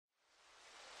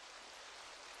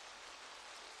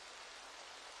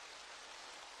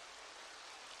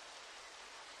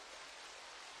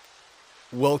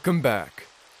Welcome back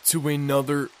to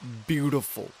another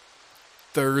beautiful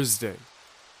Thursday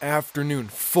afternoon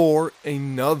for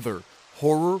another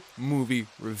horror movie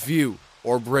review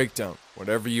or breakdown,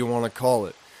 whatever you want to call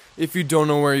it. If you don't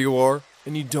know where you are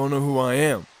and you don't know who I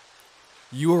am,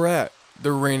 you are at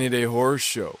the Rainy Day Horror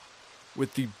Show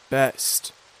with the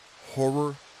best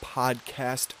horror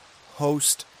podcast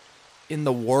host in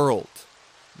the world.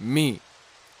 Me.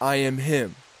 I am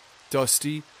him,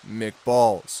 Dusty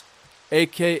McBalls,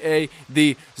 aka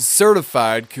the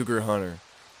certified cougar hunter,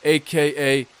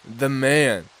 aka the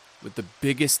man with the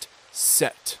biggest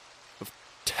set of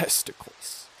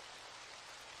testicles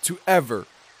to ever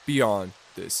be on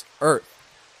this earth.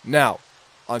 Now,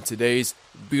 on today's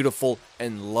beautiful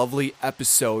and lovely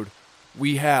episode,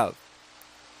 we have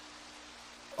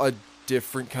a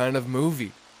different kind of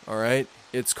movie, alright?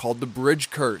 It's called The Bridge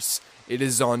Curse. It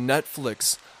is on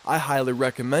Netflix. I highly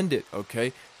recommend it,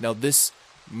 okay? Now, this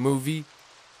movie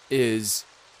is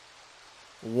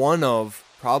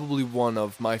probably one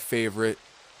of my favorite,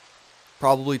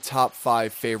 probably top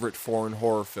 5 favorite foreign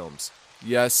horror films.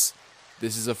 Yes,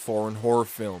 this is a foreign horror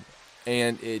film,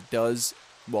 and this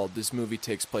movie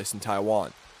takes place in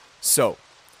Taiwan. So,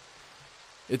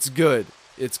 it's good.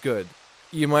 It's good.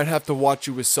 You might have to watch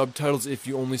it with subtitles if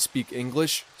you only speak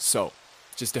English, so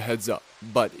just a heads up.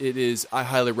 But I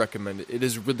highly recommend it. It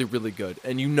is really, really good.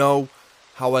 And you know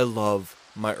how I love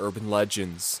my urban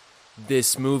legends.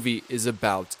 This movie is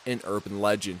about an urban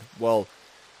legend. Well,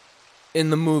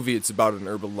 in the movie it's about an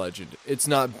urban legend. It's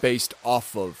not based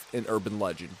off of an urban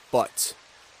legend. But,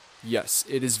 yes,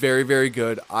 it is very, very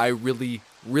good. I really,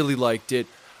 really liked it.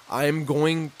 I am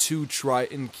going to try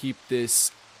and keep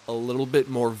this a little bit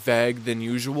more vague than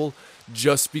usual,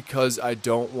 just because I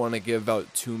don't want to give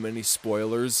out too many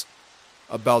spoilers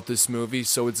about this movie,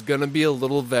 so it's going to be a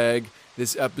little vague.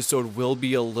 This episode will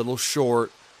be a little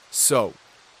short, so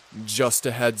just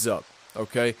a heads up,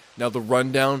 okay? Now the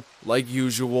rundown, like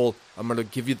usual, I'm going to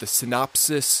give you the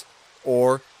synopsis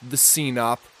or the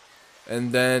synop,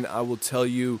 and then I will tell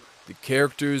you the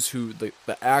characters,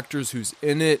 the actors who's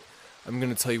in it. I'm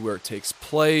going to tell you where it takes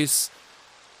place,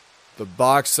 the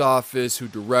box office, who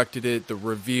directed it, the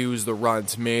reviews, the Rotten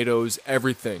Tomatoes,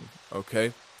 everything,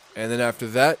 okay? And then after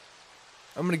that,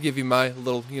 I'm going to give you my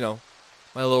little,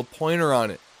 my little pointer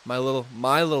on it, my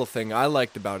little thing I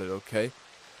liked about it, okay?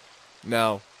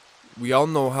 Now, we all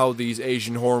know how these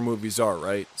Asian horror movies are,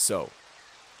 right? So,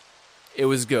 it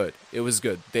was good. It was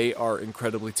good. They are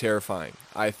incredibly terrifying,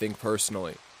 I think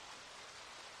personally.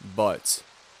 But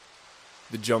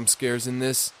the jump scares in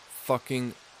this,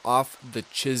 fucking off the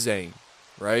chisane,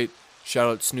 right? Shout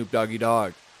out Snoop Doggy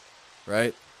Dogg,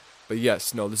 right? But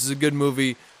yes, no, this is a good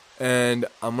movie, and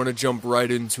I'm gonna jump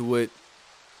right into it.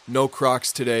 No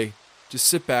Crocs today. Just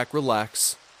sit back,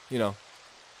 relax.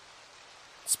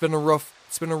 It's been a rough,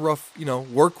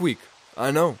 work week. I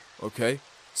know, okay?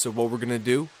 So what we're gonna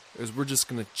do is we're just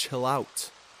gonna chill out.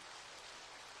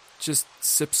 Just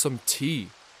sip some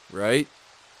tea, right?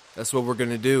 That's what we're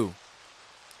gonna do.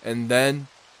 And then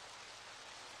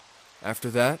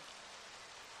after that,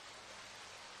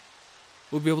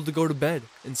 we'll be able to go to bed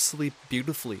and sleep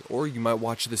beautifully. Or you might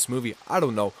watch this movie. I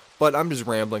don't know. But I'm just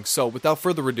rambling. So without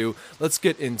further ado, let's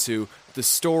get into the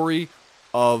story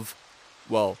of,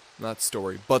 well, not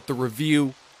story, but the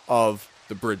review of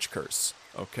The Bridge Curse.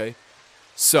 Okay?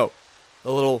 So,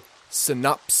 the little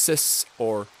synopsis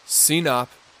or synop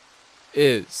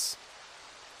is: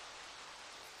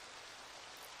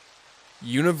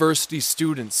 university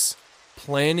students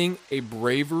planning a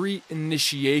bravery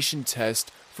initiation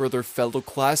test for their fellow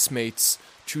classmates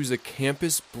choose a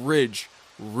campus bridge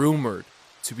rumored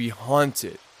to be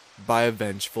haunted by a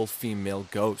vengeful female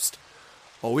ghost.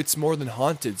 Oh, it's more than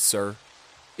haunted, sir.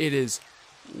 It is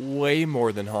way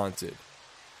more than haunted.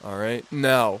 Alright?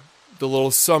 Now, the little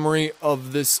summary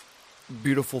of this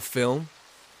beautiful film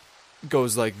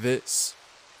goes like this.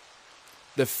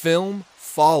 The film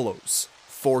follows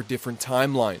 4 different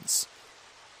timelines.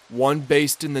 One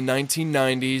based in the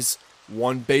 1990s,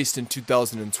 one based in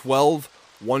 2012,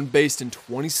 one based in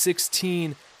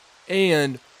 2016,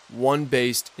 and one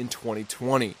based in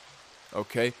 2020.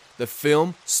 Okay? The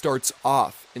film starts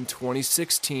off in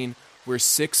 2016, where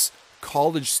 6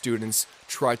 college students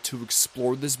try to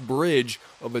explore this bridge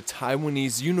of a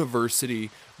Taiwanese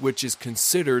university which is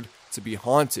considered to be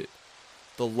haunted.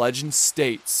 The legend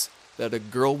states that a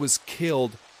girl was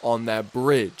killed on that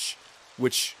bridge,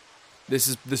 which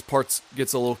this part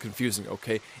gets a little confusing,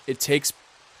 okay? This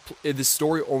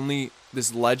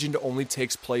legend only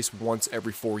takes place once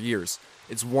every 4 years.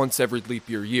 It's once every leap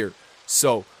year.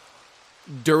 So,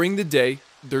 during the day,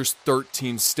 there's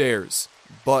 13 stairs,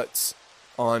 but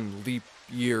on leap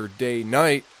year day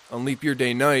night,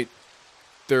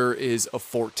 there is a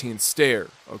 14th stair,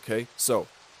 okay? So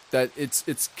that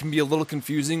it's can be a little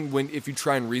confusing if you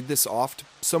try and read this off to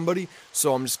somebody.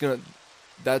 So I'm just going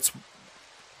to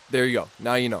there you go.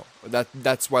 Now you know.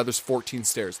 That's why there's 14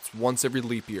 stairs. It's once every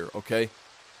leap year, okay?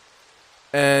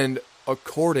 And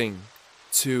according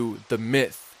to the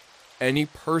myth, any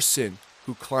person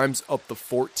who climbs up the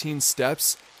 14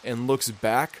 steps and looks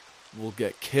back will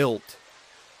get killed.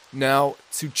 Now,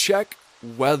 to check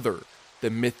whether the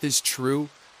myth is true,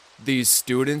 these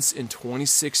students in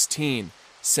 2016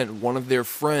 sent one of their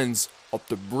friends up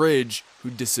the bridge who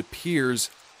disappears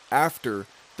after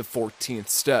the 14th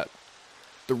step.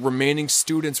 The remaining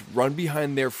students run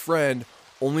behind their friend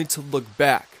only to look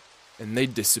back, and they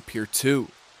disappear too.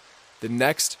 The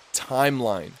next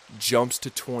timeline jumps to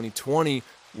 2020,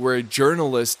 where a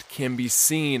journalist can be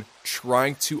seen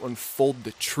trying to unfold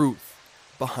the truth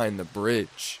behind the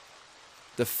bridge.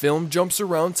 The film jumps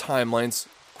around timelines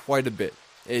quite a bit.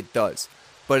 It does.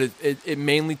 But it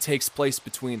mainly takes place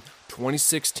between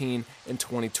 2016 and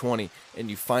 2020. And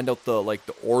you find out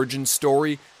the origin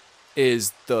story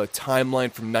is the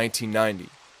timeline from 1990.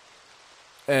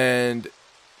 And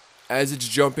as it's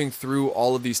jumping through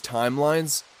all of these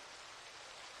timelines,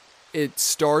 it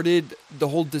started, the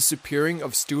whole disappearing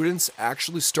of students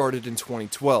actually started in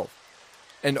 2012.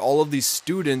 And all of these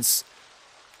students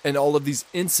and all of these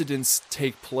incidents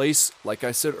take place, like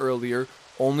I said earlier,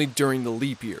 only during the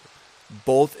leap year,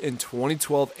 both in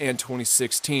 2012 and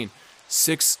 2016.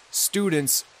 6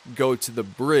 students go to the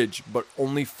bridge, but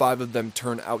only 5 of them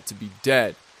turn out to be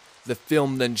dead. The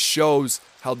film then shows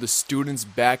how the students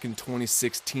back in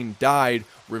 2016 died,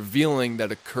 revealing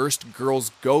that a cursed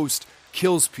girl's ghost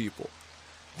kills people.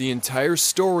 The entire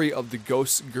story of the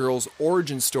ghost girl's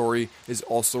origin story is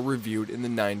also reviewed in the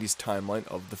 90s timeline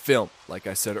of the film, like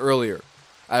I said earlier.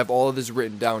 I have all of this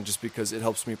written down just because it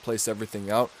helps me place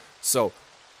everything out, so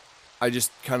I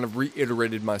just kind of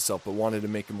reiterated myself, but wanted to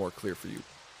make it more clear for you.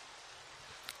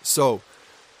 So,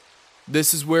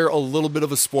 this is where a little bit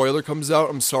of a spoiler comes out.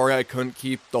 I'm sorry I couldn't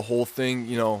keep the whole thing,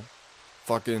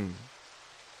 fucking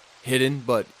hidden,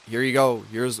 but here you go.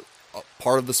 Here's a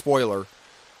part of the spoiler.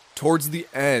 Towards the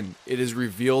end, it is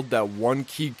revealed that one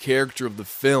key character of the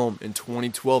film in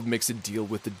 2012 makes a deal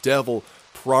with the devil,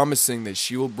 promising that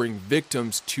she will bring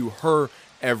victims to her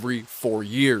every 4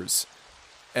 years.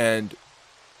 And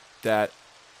that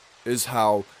is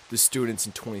how the students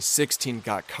in 2016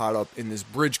 got caught up in this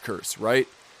bridge curse, right?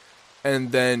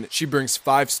 And then she brings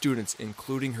 5 students,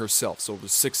 including herself, so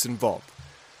there's 6 involved.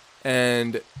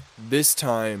 And this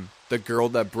time, the girl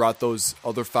that brought those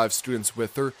other 5 students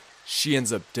with her, she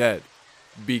ends up dead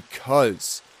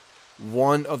because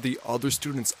one of the other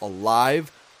students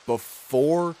alive,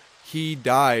 before he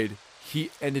died, he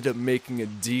ended up making a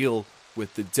deal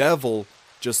with the devil,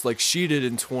 just like she did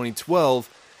in 2012,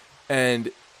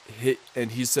 and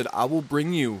he said, I will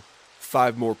bring you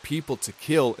 5 more people to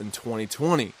kill in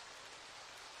 2020.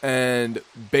 And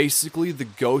basically the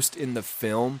ghost in the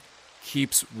film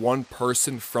keeps one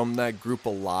person from that group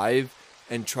alive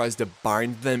and tries to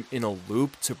bind them in a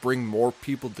loop to bring more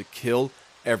people to kill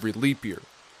every leap year.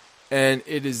 And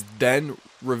it is then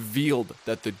revealed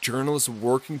that the journalist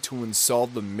working to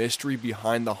unsolve the mystery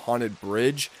behind the haunted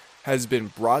bridge has been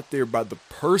brought there by the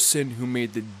person who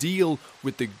made the deal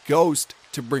with the ghost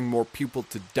to bring more people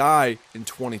to die in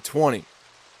 2020.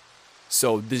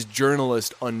 So this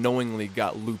journalist unknowingly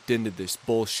got looped into this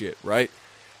bullshit, right?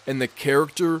 And the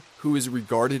character who is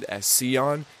regarded as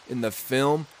Sion in the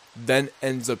film then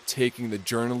ends up taking the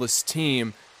journalist's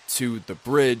team to the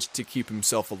bridge to keep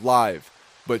himself alive.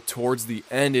 But towards the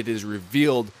end, it is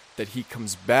revealed that he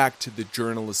comes back to the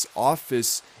journalist's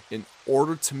office in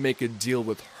order to make a deal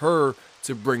with her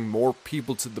to bring more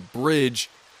people to the bridge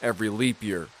every leap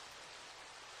year.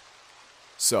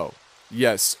 So,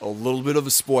 yes, a little bit of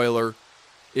a spoiler.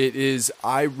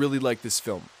 I really like this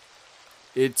film.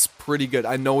 It's pretty good.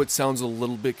 I know it sounds a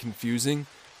little bit confusing,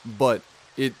 but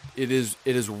it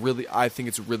is really, I think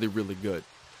it's really, really good.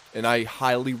 And I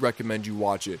highly recommend you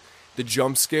watch it. The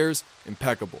jump scares,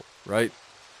 impeccable, right?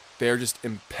 They are just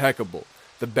impeccable.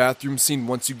 The bathroom scene,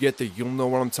 once you get there, you'll know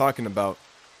what I'm talking about.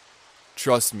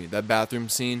 Trust me, that bathroom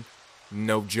scene,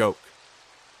 no joke.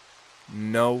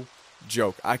 No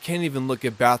joke. I can't even look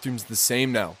at bathrooms the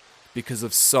same now because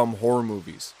of some horror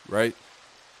movies, right?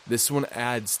 This one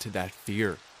adds to that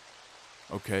fear.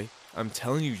 Okay? I'm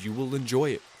telling you, you will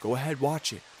enjoy it. Go ahead,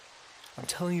 watch it. I'm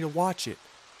telling you to watch it.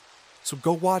 So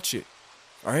go watch it.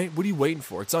 Alright? What are you waiting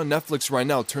for? It's on Netflix right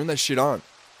now. Turn that shit on.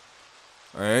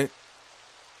 Alright?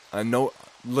 I know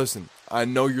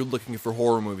you're looking for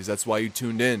horror movies. That's why you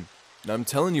tuned in. And I'm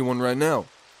telling you one right now.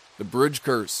 The Bridge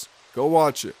Curse. Go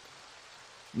watch it.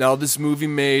 Now, this movie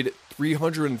made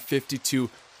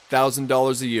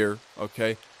 $352,000 a year,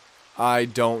 okay? I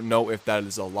don't know if that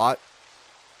is a lot.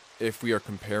 If we are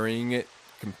comparing it,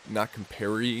 not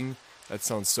comparing, that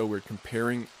sounds so weird,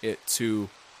 comparing it to,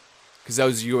 because that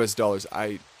was US dollars.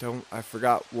 I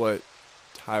forgot what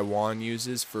Taiwan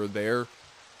uses for their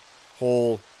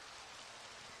whole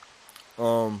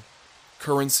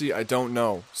currency. I don't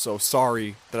know. So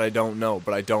sorry that I don't know,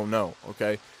 but I don't know,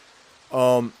 okay?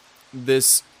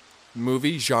 This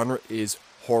movie genre is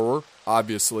horror,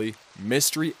 obviously,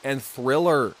 mystery, and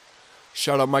thriller.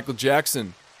 Shout out Michael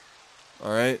Jackson.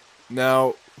 All right.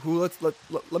 Now,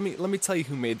 let me tell you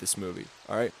who made this movie.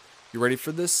 All right. You ready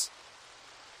for this?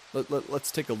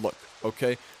 Let's take a look.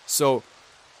 Okay. So,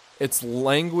 its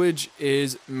language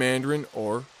is Mandarin,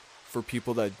 or for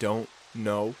people that don't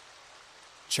know,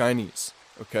 Chinese.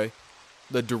 Okay.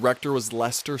 The director was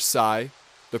Lester Tsai.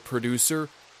 The producer,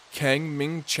 Kang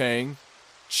Ming Chang,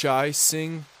 Chai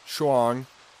Sing Chuang,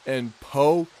 and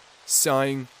Po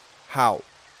Sang Hao.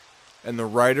 And the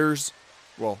writer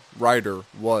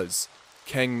was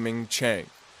Kang Ming Chang.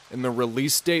 And the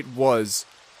release date was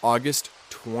August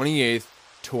 28th,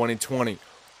 2020.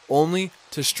 Only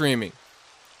to streaming.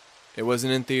 It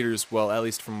wasn't in theaters, well, at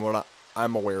least from what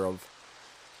I'm aware of.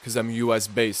 Because I'm US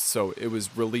based, so it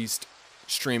was released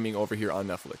streaming over here on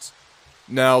Netflix.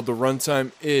 Now, the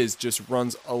runtime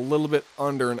runs a little bit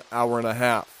under an hour and a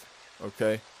half,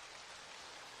 okay?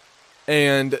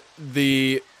 And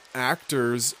the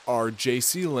actors are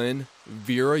JC Lin,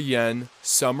 Vera Yen,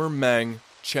 Summer Meng,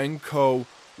 Chen Ko,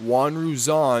 Wanru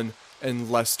Zhan,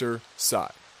 and Lester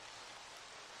Tsai.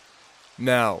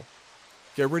 Now,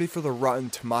 get ready for the Rotten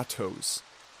Tomatoes.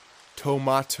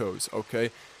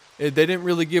 Okay? They didn't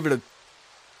really give it a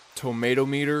tomato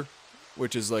meter,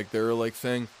 which is like their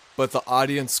thing. But the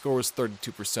audience score was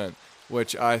 32%,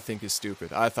 which I think is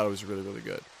stupid. I thought it was really, really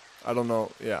good. I don't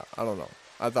know.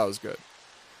 I thought it was good.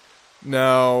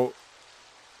 Now,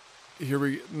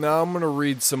 now I'm going to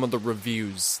read some of the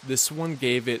reviews. This one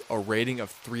gave it a rating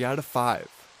of 3 out of 5,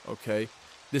 okay?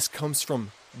 This comes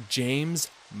from James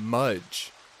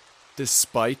Mudge.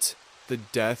 Despite the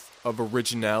death of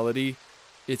originality,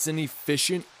 it's an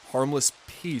efficient, harmless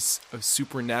piece of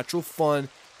supernatural fun,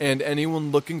 and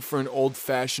anyone looking for an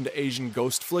old-fashioned Asian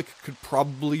ghost flick could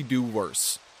probably do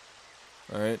worse.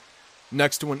 Alright?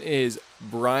 Next one is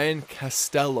Brian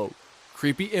Costello.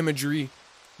 Creepy imagery,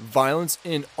 violence,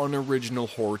 and unoriginal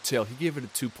horror tale. He gave it a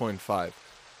 2.5.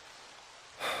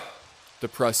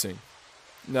 Depressing.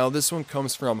 Now this one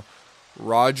comes from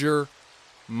Roger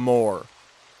Moore.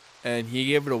 And he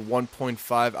gave it a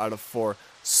 1.5 out of 4.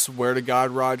 Swear to God,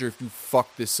 Roger, if you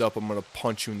fuck this up, I'm going to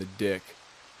punch you in the dick.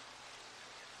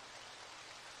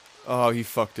 Oh, he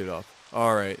fucked it up.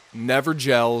 Alright. Never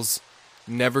gels,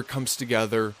 never comes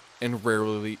together, and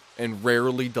rarely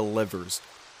delivers.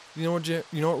 You know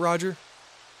what, Roger?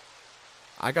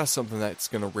 I got something that's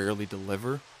gonna rarely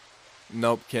deliver.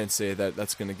 Nope, can't say that.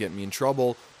 That's gonna get me in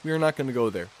trouble. We are not gonna go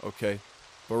there, okay?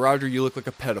 But Roger, you look like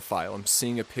a pedophile. I'm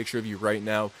seeing a picture of you right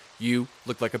now. You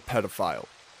look like a pedophile.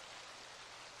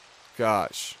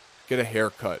 Gosh. Get a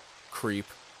haircut, creep.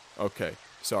 Okay.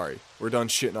 Sorry, we're done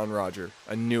shitting on Roger.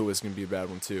 I knew it was going to be a bad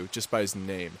one too, just by his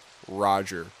name,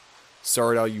 Roger.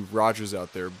 Sorry to all you Rogers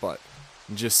out there, but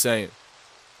I'm just saying,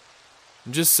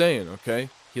 okay?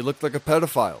 He looked like a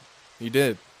pedophile. He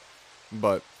did.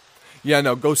 But, yeah,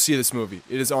 no, go see this movie.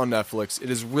 It is on Netflix. It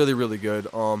is really, really good.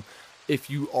 If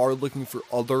you are looking for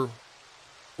other,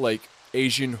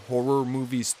 Asian horror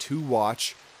movies to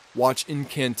watch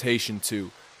Incantation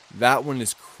 2. That one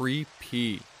is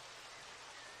creepy.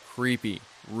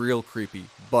 Real creepy,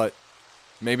 but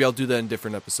maybe I'll do that in a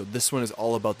different episode. This one is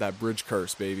all about that bridge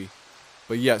curse, baby.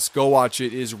 But yes, go watch it.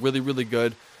 It is really, really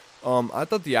good. I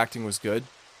thought the acting was good,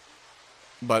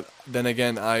 but then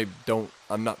again,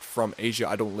 I'm not from Asia.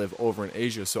 I don't live over in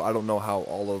Asia, so I don't know how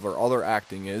all of our other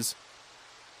acting is,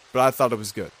 but I thought it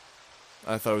was good.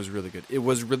 I thought it was really good. It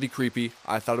was really creepy.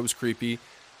 I thought it was creepy.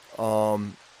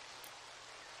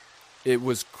 It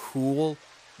was cool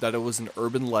that it was an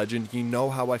urban legend. You know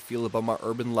how I feel about my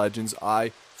urban legends.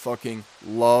 I fucking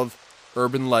love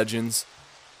urban legends.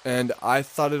 And I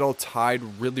thought it all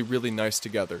tied really, really nice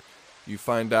together. You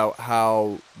find out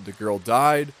how the girl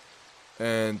died,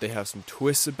 and they have some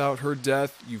twists about her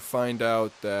death. You find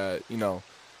out that,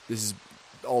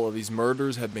 all of these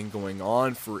murders have been going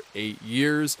on for 8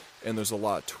 years, and there's a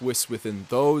lot of twists within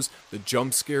those. The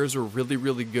jump scares are really,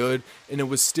 really good, and it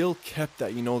was still kept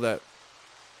that, that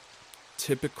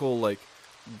typical,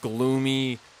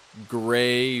 gloomy,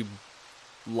 gray,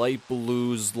 light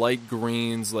blues, light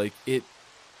greens. Like it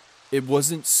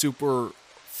wasn't super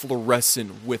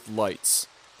fluorescent with lights,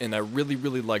 and I really,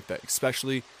 really like that,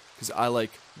 especially because I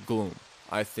like gloom.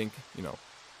 I think,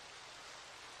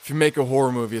 if you make a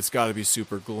horror movie, it's got to be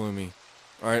super gloomy.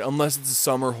 Alright, unless it's a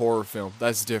summer horror film,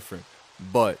 that's different.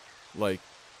 But,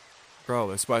 bro,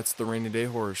 that's why it's the rainy day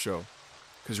horror show.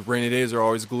 Because rainy days are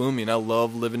always gloomy, and I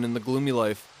love living in the gloomy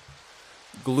life.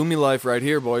 Gloomy life right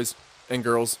here, boys and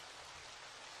girls.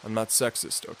 I'm not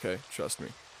sexist, okay? Trust me.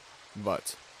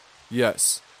 But,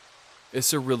 yes,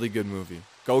 it's a really good movie.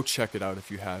 Go check it out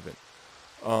if you haven't.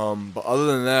 But other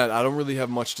than that, I don't really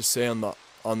have much to say on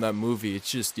that movie.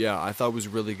 It's just, I thought it was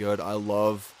really good. I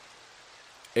love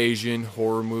Asian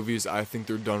horror movies. I think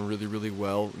they're done really, really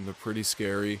well, and they're pretty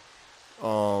scary.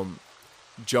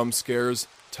 Jump scares,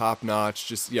 top notch.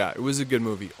 Just, it was a good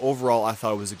movie. Overall, I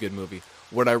thought it was a good movie.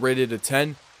 Would I rate it a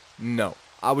 10? No.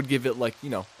 I would give it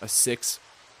a 6.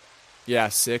 Yeah,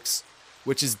 6,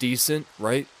 which is decent,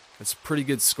 right? That's a pretty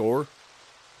good score.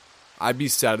 I'd be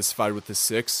satisfied with the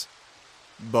 6.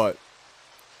 But,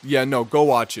 go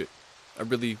watch it. I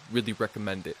really, really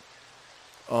recommend it.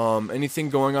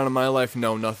 Anything going on in my life?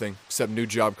 No, nothing. Except new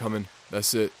job coming.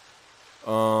 That's it.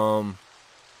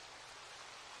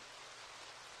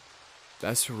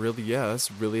 That's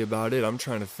really about it. I'm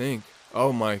trying to think.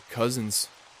 Oh, my cousins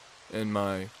and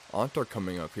my aunt are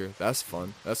coming up here. That's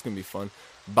fun. That's going to be fun.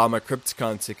 Buy my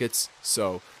Crypticon tickets.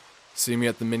 So, see me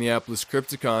at the Minneapolis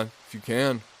Crypticon if you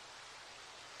can.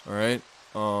 Alright?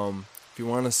 If you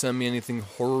want to send me anything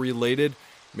horror related,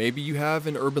 maybe you have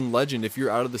an urban legend. If you're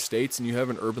out of the States and you have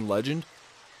an urban legend,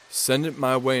 send it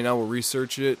my way and I will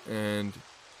research it. And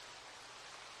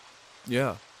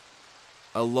I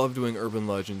love doing urban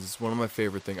legends. It's one of my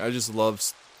favorite things. I just love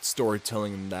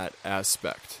storytelling in that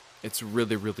aspect. It's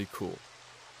really, really cool.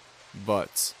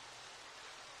 But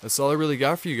that's all I really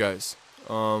got for you guys.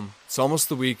 It's almost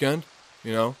the weekend,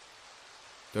 Then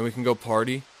we can go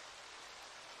party.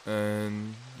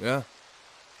 And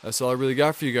that's all I really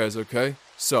got for you guys, okay?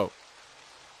 So,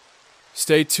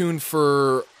 stay tuned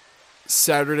for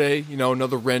Saturday,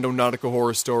 another random nautical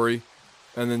horror story.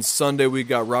 And then Sunday we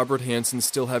got Robert Hansen.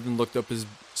 Still haven't looked up his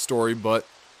story, but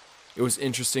it was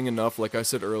interesting enough, like I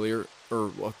said earlier,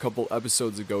 or a couple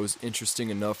episodes ago, it was interesting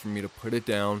enough for me to put it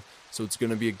down. So it's going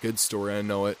to be a good story, I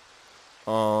know it.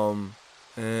 And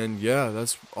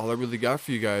that's all I really got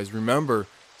for you guys. Remember,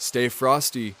 stay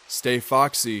frosty, stay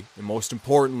foxy, and most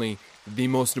importantly, the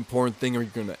most important thing, or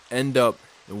you're going to end up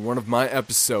in one of my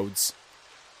episodes.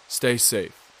 Stay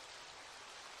safe.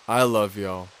 I love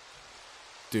y'all.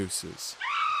 Deuces.